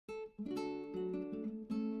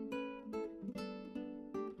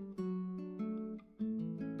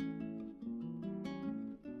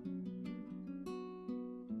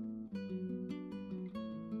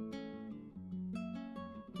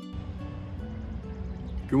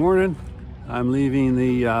Good morning. I'm leaving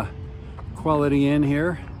the Quality Inn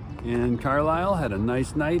here in Carlisle. Had a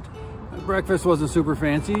nice night. Breakfast wasn't super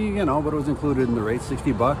fancy, you know, but it was included in the rate,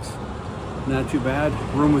 60 bucks. Not too bad.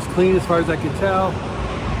 Room was clean as far as I could tell.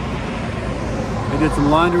 I did some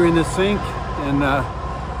laundry in the sink, and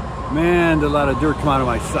man, did a lot of dirt come out of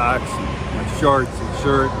my socks, my shorts and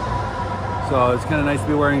shirt. So it's kind of nice to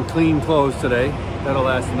be wearing clean clothes today. That'll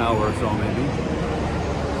last an hour or so maybe.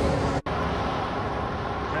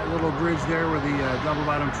 Little bridge there where the double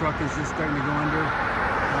bottom truck is just starting to go under,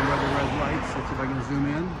 down by the red lights. Let's see if I can zoom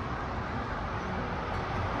in.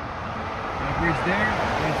 That bridge there,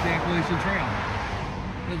 that's the Appalachian Trail.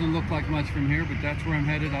 Doesn't look like much from here, but that's where I'm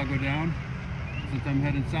headed. I'll go down. Since I'm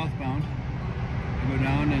heading southbound, I go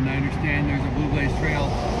down, and I understand there's a Blue Blaze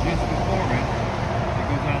Trail just before it that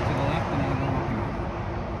goes out to the left, and I'll go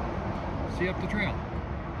walking. See up the trail.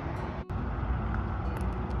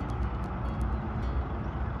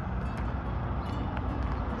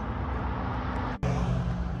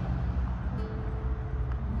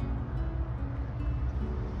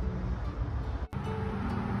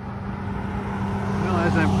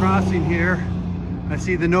 As I'm crossing here, I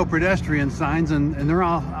see the no pedestrian signs, and they're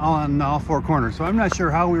all on all four corners. So I'm not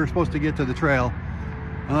sure how we were supposed to get to the trail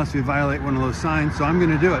unless we violate one of those signs. So I'm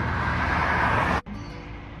going to do it.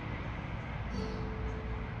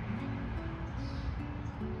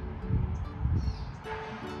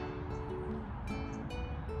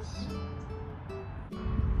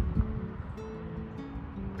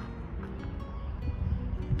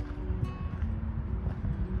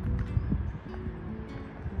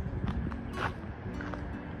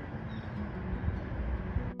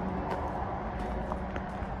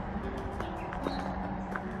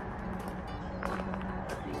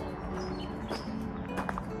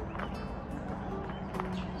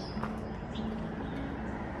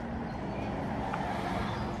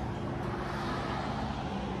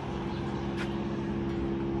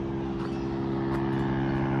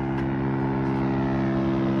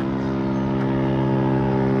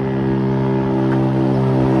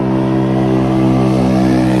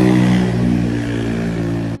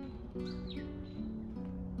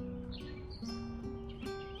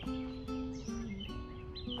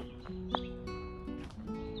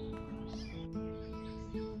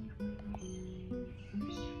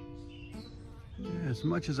 As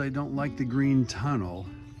much as I don't like the green tunnel,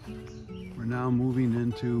 we're now moving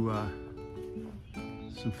into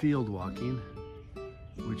some field walking,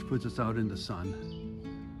 which puts us out in the sun.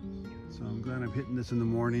 So I'm glad I'm hitting this in the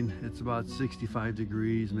morning. It's about 65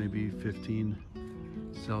 degrees, maybe 15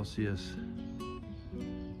 Celsius.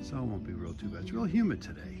 So it won't be real too bad. It's real humid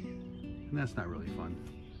today, and that's not really fun.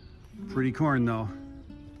 Pretty corn though.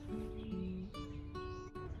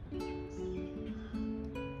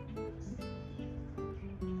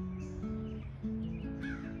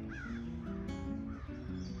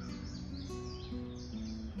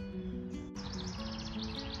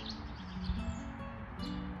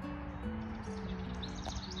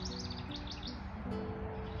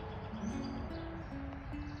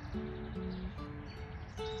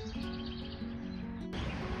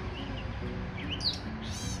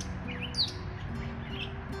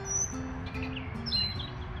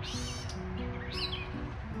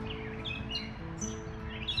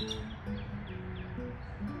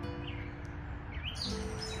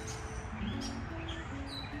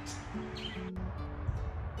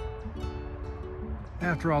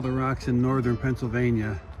 After all the rocks in northern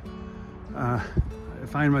Pennsylvania, I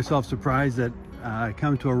find myself surprised that I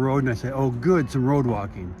come to a road and I say, oh good, some road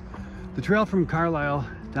walking. The trail from Carlisle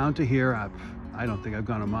down to here, I don't think I've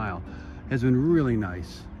gone a mile, has been really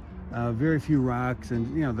nice. Very few rocks,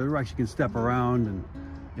 and you know, the rocks you can step around,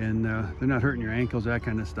 and they're not hurting your ankles, that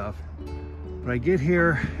kind of stuff. But I get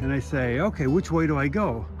here and I say, okay, which way do I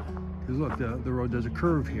go? Because look, the road does a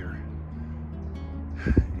curve here.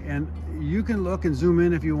 And you can look and zoom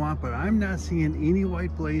in if you want, but I'm not seeing any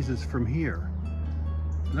white blazes from here.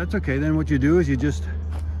 That's okay. Then what you do is you just,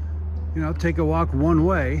 you know, take a walk one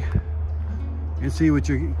way and see what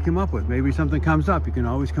you come up with. Maybe something comes up. You can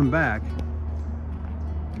always come back.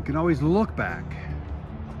 You can always look back.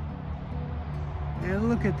 And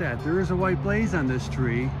look at that. There is a white blaze on this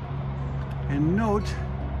tree. And note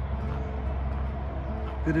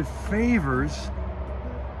that it favors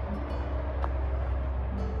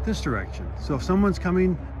this direction. So if someone's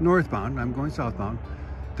coming northbound, I'm going southbound,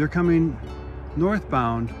 they're coming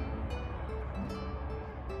northbound,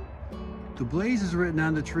 the blaze is written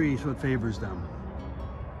on the tree, so it favors them.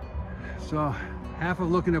 So half of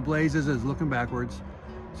looking at blazes is looking backwards.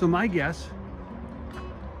 So my guess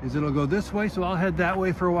is it'll go this way, so I'll head that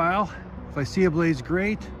way for a while, If I see a blaze,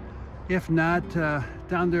 great. If not,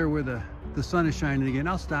 down there where the sun is shining again,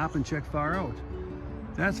 I'll stop and check far out.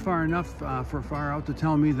 That's far enough for far out to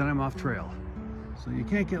tell me that I'm off trail. So you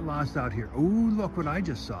can't get lost out here. Ooh, look what I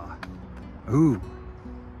just saw. Ooh.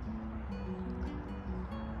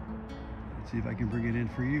 Let's see if I can bring it in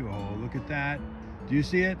for you. Oh, look at that. Do you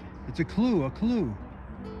see it? It's a clue, a clue.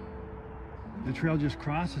 The trail just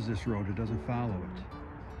crosses this road, it doesn't follow it.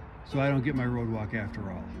 So I don't get my road walk after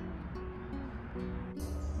all.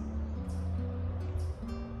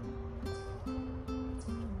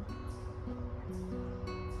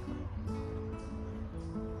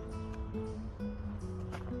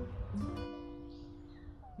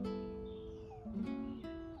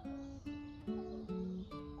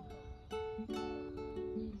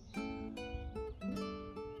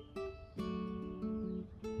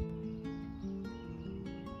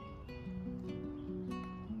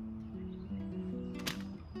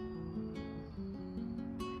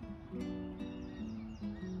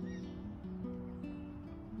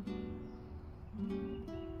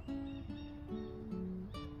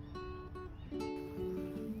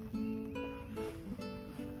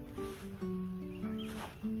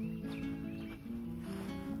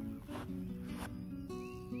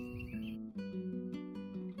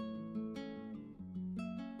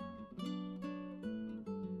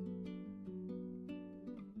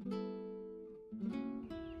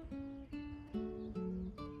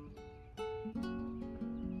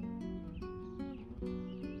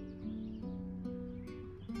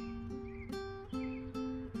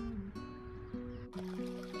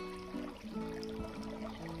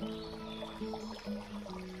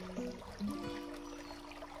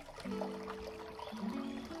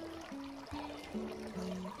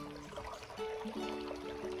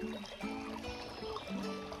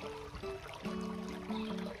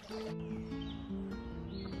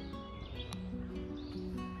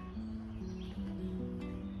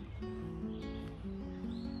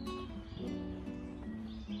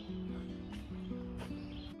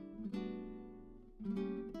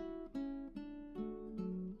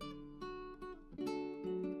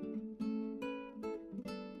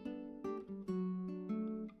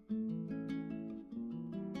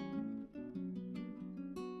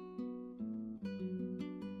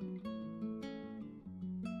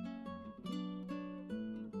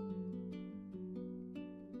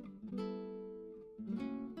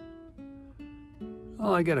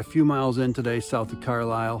 Well, I got a few miles in today south of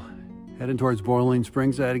Carlisle, heading towards Boiling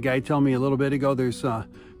Springs. I had a guy tell me a little bit ago there's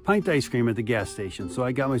pint ice cream at the gas station, so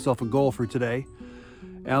I got myself a goal for today.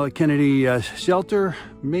 Alec Kennedy Shelter,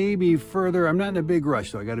 maybe further. I'm not in a big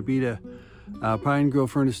rush, though. I got to be to Pine Grove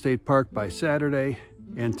Furnace State Park by Saturday,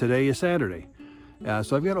 and today is Saturday.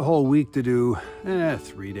 So I've got a whole week to do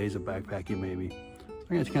 3 days of backpacking maybe. I'm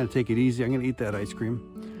going to kind of take it easy. I'm going to eat that ice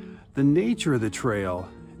cream. The nature of the trail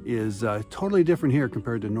is totally different here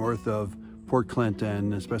compared to north of Port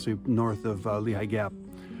Clinton, especially north of Lehigh Gap.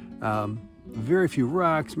 Very few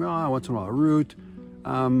rocks, once in a while a root.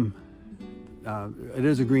 It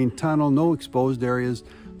is a green tunnel, no exposed areas.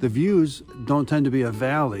 The views don't tend to be of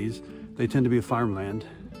valleys, they tend to be of farmland.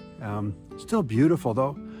 Still beautiful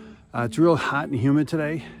though. It's real hot and humid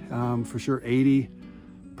today, for sure 80,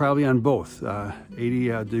 probably on both,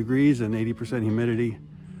 80 degrees and 80% humidity.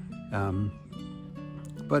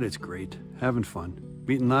 But it's great, having fun,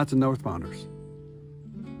 beating lots of northbounders.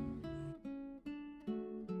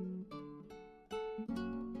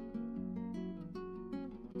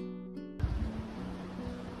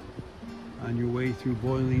 On your way through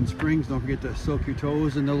Boiling Springs, don't forget to soak your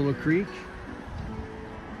toes in the little creek.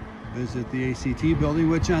 Visit the ACT building,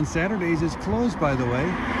 which on Saturdays is closed, by the way.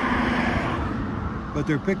 But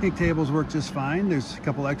their picnic tables work just fine. There's a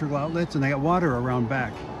couple electrical outlets and they got water around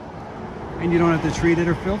back. And you don't have to treat it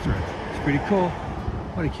or filter it. It's pretty cool.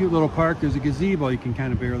 What a cute little park. There's a gazebo you can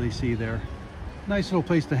kind of barely see there. Nice little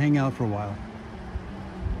place to hang out for a while.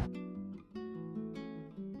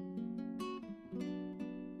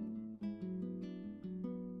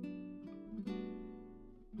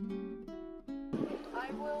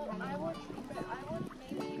 I would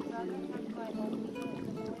maybe rather have my own meal in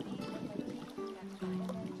the morning, but that's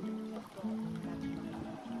fine.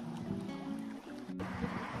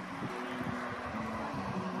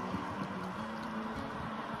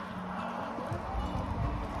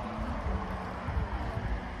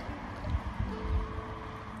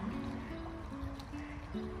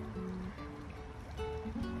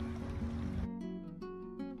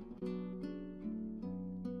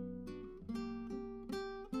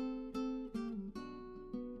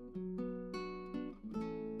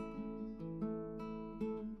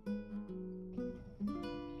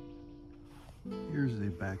 Here's the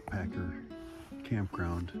backpacker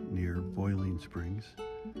campground near Boiling Springs.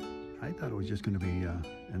 I thought it was just going to be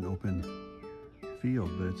an open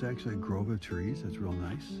field, but it's actually a grove of trees. It's real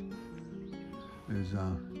nice. There's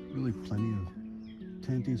really plenty of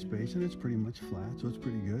tenting space, and it's pretty much flat, so it's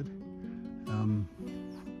pretty good.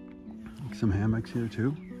 Some hammocks here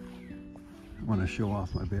too. I want to show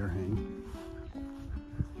off my bear hang.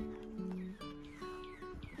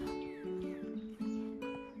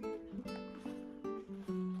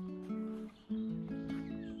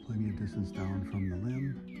 Plenty of distance down from the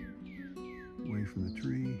limb, away from the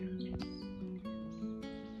tree,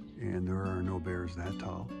 and there are no bears that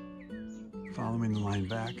tall. Following the line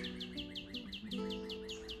back,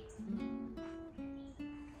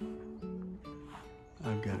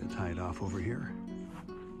 I've got it tied off over here.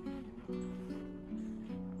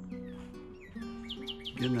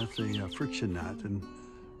 Again, that's a friction knot, and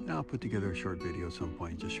I'll put together a short video at some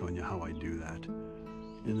point just showing you how I do that.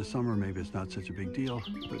 In the summer, maybe it's not such a big deal,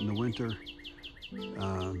 but in the winter,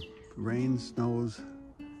 rain, snows,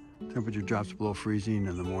 temperature drops below freezing,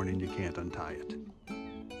 in the morning you can't untie it.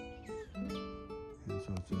 And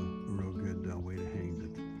so it's a real good way to hang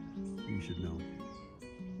that you should know.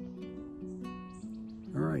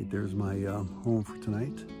 All right, there's my home for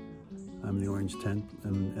tonight. I'm in the orange tent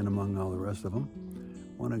and among all the rest of them.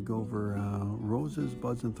 Want to go over roses,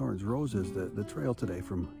 buds, and thorns. Roses, the trail today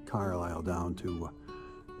from Carlisle down to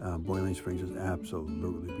Boiling Springs is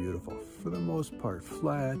absolutely beautiful. For the most part,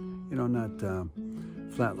 flat, you know, not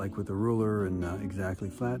flat like with a ruler and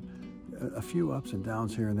exactly flat. A few ups and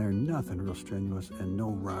downs here and there, nothing real strenuous, and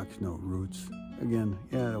no rocks, no roots. Again,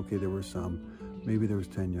 yeah, okay, there were some. Maybe there was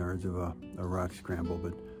 10 yards of a rock scramble,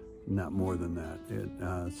 but not more than that.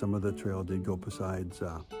 Some of the trail did go besides,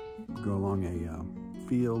 go along a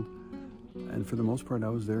field, and for the most part I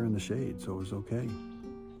was there in the shade, so it was okay.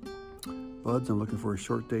 Buds, I'm looking for a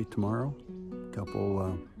short day tomorrow. A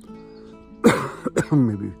couple,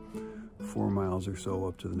 maybe 4 miles or so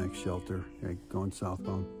up to the next shelter, going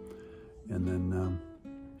southbound. And then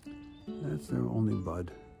that's their only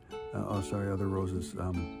bud. Oh, sorry, other roses.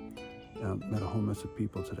 Met a whole mess of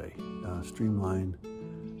people today. Streamline,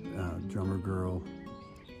 Drummer Girl,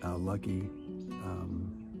 Lucky,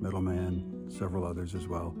 Middleman, several others as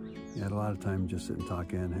well. You had a lot of time just sitting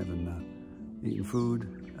talking, eating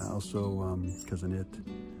food. Also, Cousin It,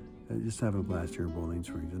 just having a blast here in Boiling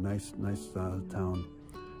Springs. A nice town.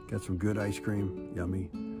 Got some good ice cream, yummy.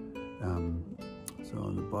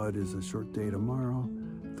 So the bud is a short day tomorrow.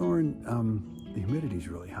 Thorn, the humidity's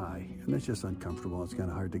really high, and that's just uncomfortable. It's kind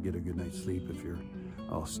of hard to get a good night's sleep if you're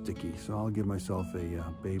all sticky. So I'll give myself a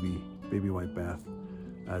baby wipe bath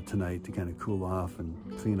tonight to kind of cool off and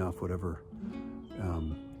clean off whatever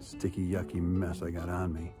sticky, yucky mess I got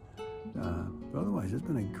on me. But otherwise, it's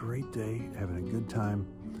been a great day, having a good time.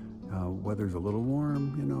 Weather's a little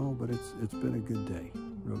warm, you know, but it's been a good day,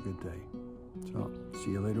 real good day. So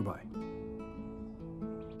see you later, bye.